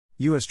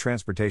U.S.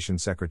 Transportation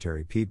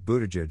Secretary Pete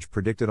Buttigieg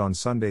predicted on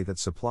Sunday that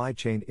supply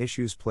chain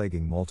issues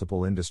plaguing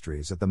multiple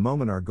industries at the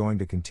moment are going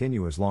to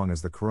continue as long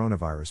as the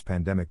coronavirus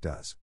pandemic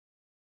does.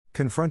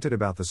 Confronted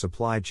about the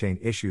supply chain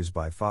issues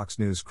by Fox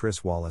News'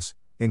 Chris Wallace,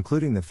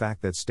 including the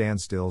fact that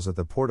standstills at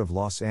the Port of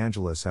Los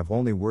Angeles have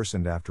only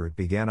worsened after it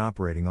began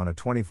operating on a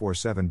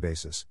 24/7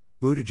 basis,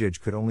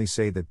 Buttigieg could only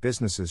say that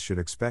businesses should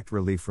expect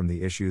relief from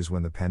the issues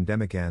when the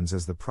pandemic ends,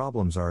 as the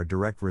problems are a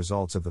direct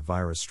result of the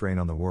virus strain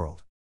on the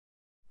world.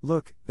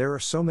 Look, there are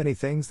so many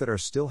things that are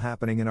still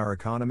happening in our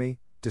economy,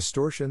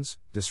 distortions,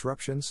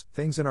 disruptions,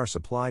 things in our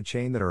supply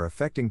chain that are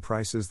affecting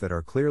prices that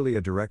are clearly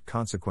a direct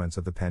consequence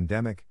of the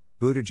pandemic,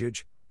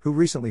 Buttigieg, who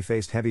recently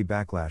faced heavy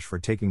backlash for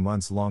taking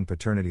months-long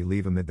paternity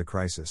leave amid the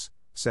crisis,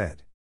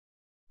 said.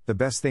 The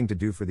best thing to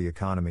do for the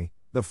economy,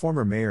 the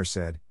former mayor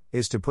said,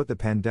 is to put the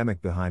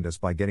pandemic behind us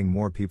by getting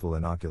more people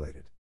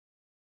inoculated.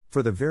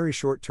 For the very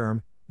short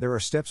term, there are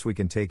steps we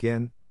can take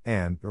in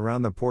and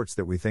around the ports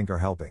that we think are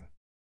helping.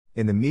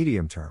 In the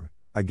medium term,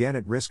 again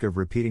at risk of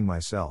repeating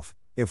myself,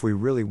 if we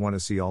really want to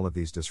see all of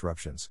these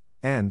disruptions,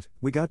 and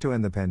we got to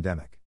end the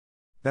pandemic.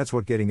 That's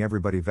what getting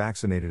everybody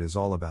vaccinated is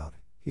all about,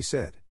 he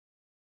said.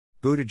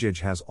 Buttigieg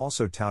has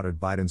also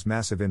touted Biden's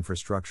massive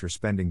infrastructure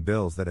spending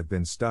bills that have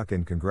been stuck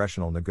in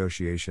congressional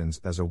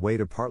negotiations as a way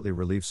to partly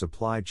relieve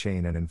supply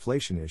chain and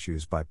inflation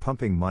issues by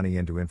pumping money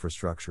into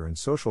infrastructure and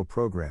social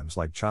programs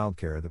like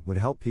childcare that would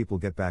help people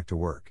get back to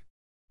work.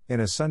 In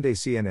a Sunday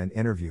CNN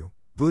interview,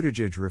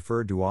 Buttigieg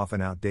referred to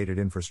often outdated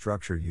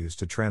infrastructure used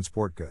to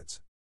transport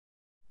goods.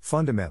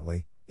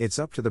 Fundamentally, it's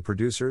up to the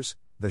producers,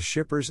 the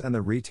shippers and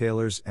the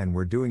retailers, and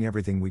we're doing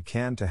everything we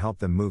can to help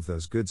them move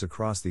those goods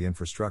across the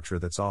infrastructure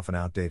that's often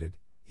outdated,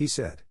 he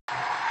said.